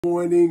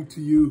Morning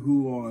to you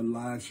who are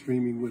live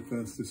streaming with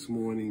us this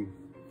morning.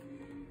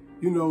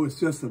 You know, it's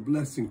just a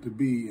blessing to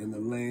be in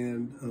the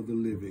land of the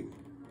living.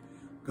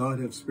 God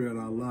has spared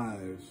our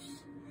lives,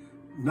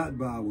 not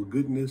by our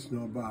goodness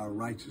nor by our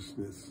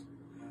righteousness,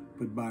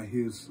 but by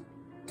his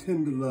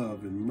tender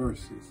love and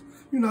mercies.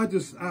 You know, I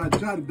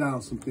jotted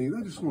down some things.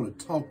 I just want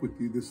to talk with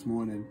you this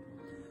morning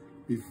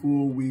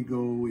before we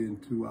go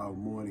into our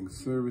morning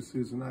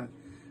services. And I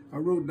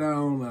wrote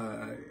down,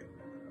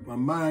 my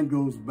mind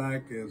goes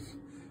back as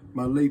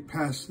my late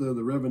pastor,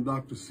 the Reverend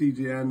Dr.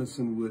 C.J.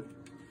 Anderson,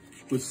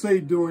 would say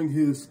during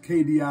his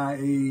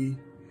KDIA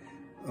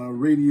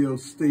radio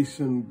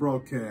station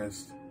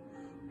broadcast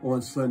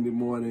on Sunday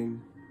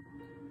morning,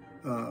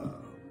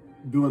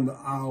 during the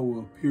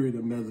hour period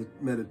of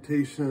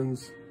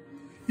meditations.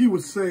 He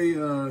would say,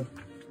 you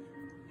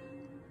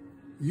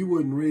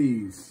weren't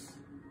raised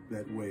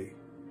that way,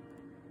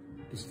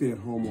 to stay at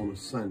home on a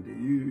Sunday.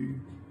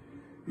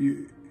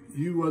 You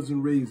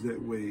wasn't raised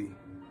that way,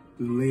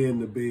 to lay in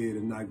the bed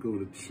and not go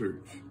to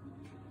church.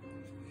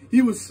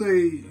 He would say,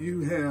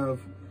 you have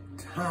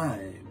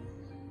time.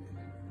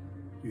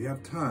 You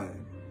have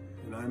time.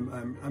 And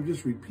I'm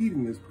just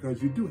repeating this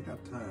because you do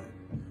have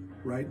time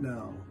right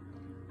now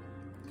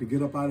to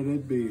get up out of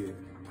that bed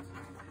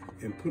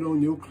and put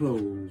on your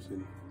clothes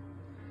and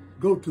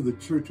go to the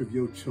church of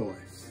your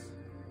choice.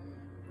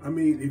 I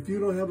mean, if you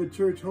don't have a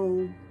church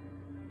home,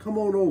 come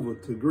on over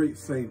to Great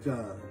St.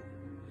 John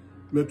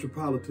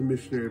Metropolitan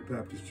Missionary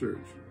Baptist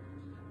Church.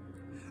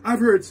 I've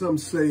heard some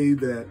say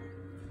that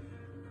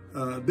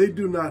they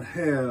do not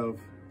have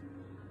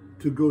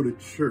to go to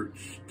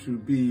church to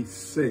be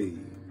saved,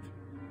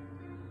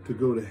 to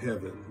go to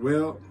heaven.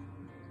 Well,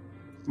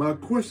 my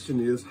question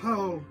is,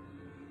 how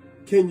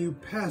can you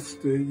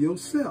pastor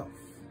yourself?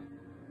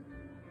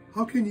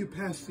 How can you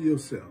pastor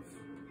yourself?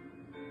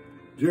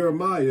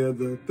 Jeremiah,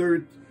 the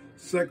third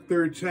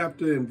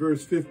chapter and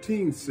verse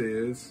 15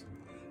 says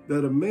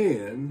that a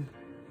man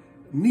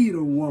need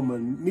a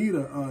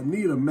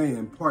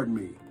man,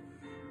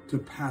 to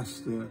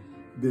pastor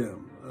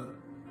them.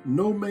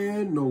 No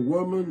man, no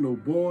woman, no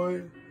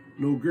boy,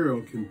 no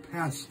girl can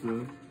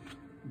pastor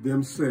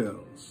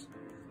themselves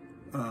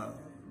to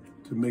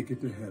make it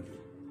to heaven.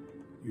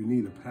 You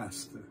need a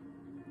pastor.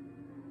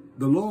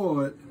 The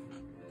Lord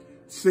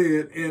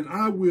said, and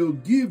I will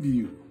give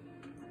you,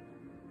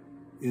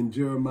 in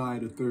Jeremiah,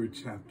 the 3rd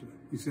chapter,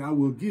 he said, I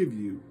will give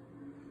you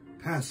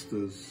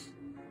pastors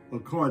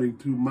according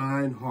to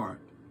mine heart,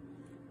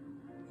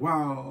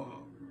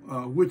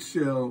 which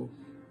shall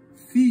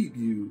feed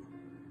you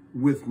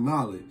with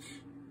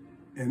knowledge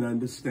and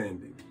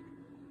understanding.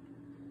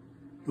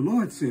 The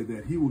Lord said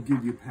that he will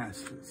give you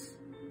pastors.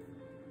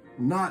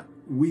 Not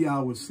we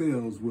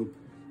ourselves will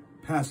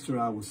pastor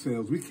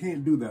ourselves. We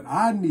can't do that.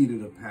 I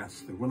needed a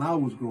pastor when I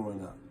was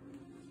growing up.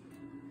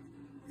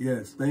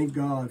 Yes, thank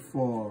God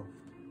for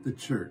the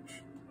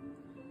church.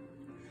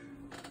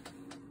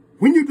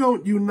 When you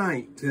don't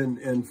unite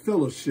and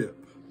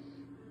fellowship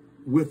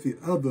with the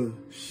other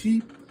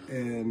sheep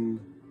and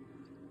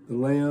the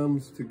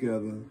lambs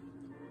together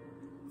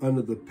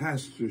under the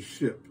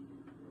pastorship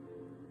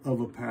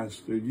of a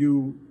pastor,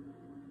 you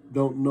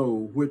don't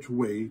know which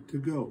way to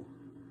go.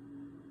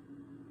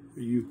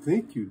 You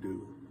think you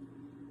do,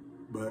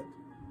 but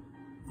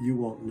you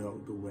won't know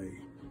the way.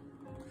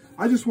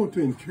 I just want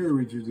to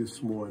encourage you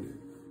this morning.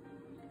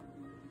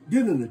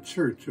 Get in a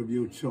church of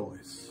your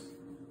choice.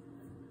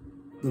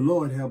 The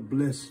Lord have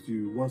blessed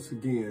you once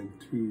again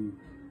to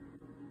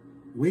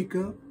wake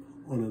up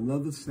on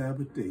another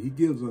Sabbath day. He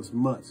gives us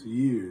months,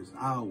 years,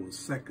 hours,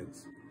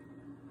 seconds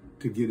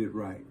to get it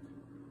right.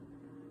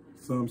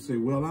 Some say,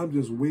 well, I'm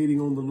just waiting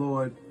on the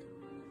Lord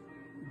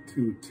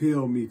to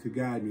tell me, to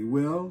guide me.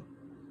 Well,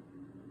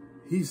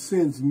 he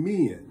sends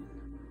men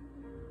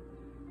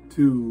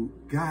to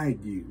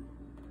guide you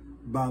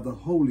by the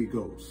Holy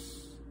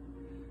Ghost.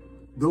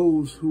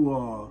 Those who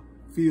are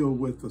filled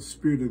with the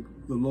Spirit of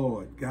the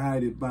Lord,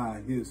 guided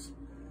by his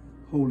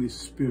Holy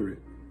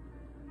Spirit,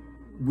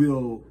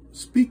 will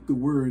speak the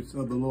words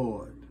of the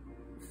Lord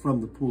from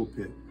the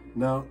pulpit.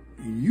 Now,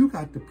 you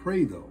got to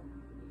pray, though.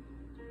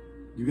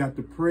 You got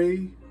to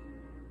pray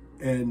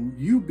and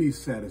you be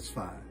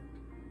satisfied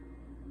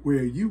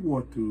where you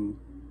want to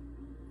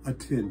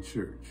attend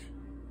church.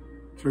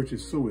 Church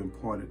is so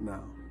important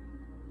now.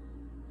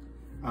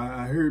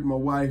 I heard my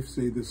wife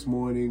say this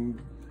morning,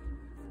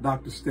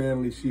 Dr.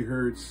 Stanley, she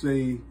heard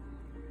say,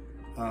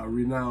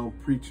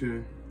 renowned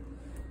preacher,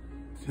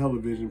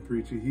 television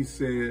preacher, he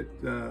said,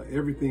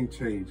 everything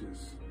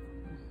changes.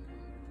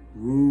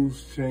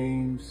 Rules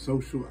change,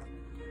 social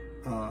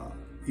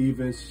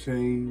events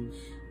change,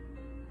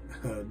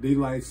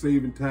 daylight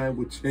saving time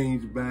will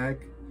change back,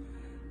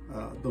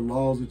 the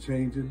laws are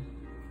changing,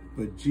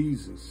 but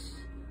Jesus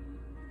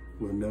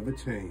will never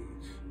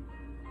change.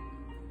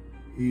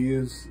 He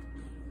is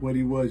what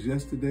he was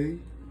yesterday,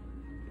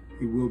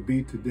 he will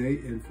be today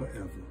and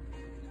forever.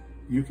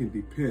 You can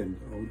depend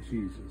on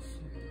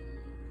Jesus.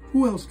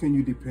 Who else can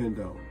you depend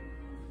on?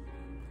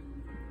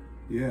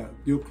 Yeah,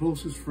 your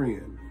closest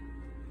friend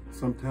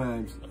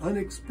sometimes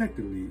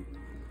unexpectedly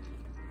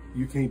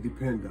you can't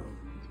depend on.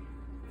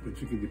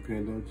 But you can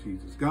depend on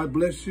Jesus. God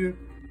bless you.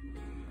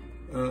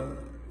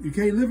 You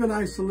can't live in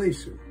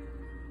isolation.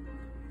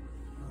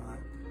 I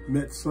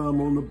met some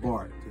on the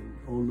BART and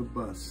on the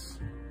bus.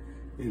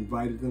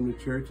 Invited them to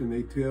church, and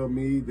they tell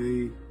me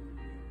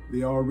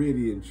they're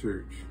already in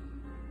church.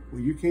 Well,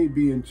 you can't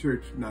be in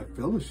church not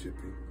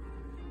fellowshipping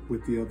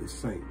with the other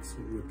saints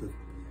and with the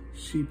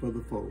sheep of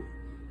the fold.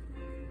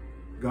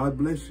 God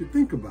bless you.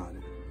 Think about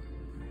it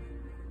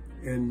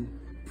and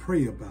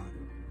pray about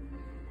it.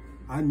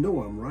 I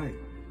know I'm right.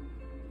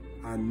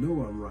 I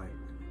know I'm right.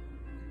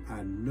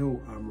 I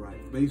know I'm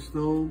right. Based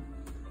on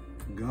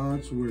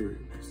God's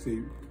word. Say,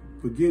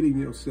 forgetting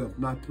yourself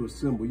not to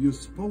assemble. You're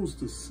supposed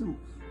to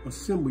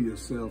assemble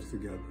yourselves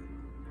together.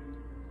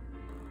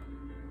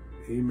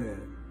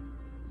 Amen.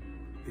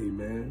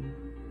 Amen.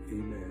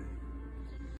 Amen.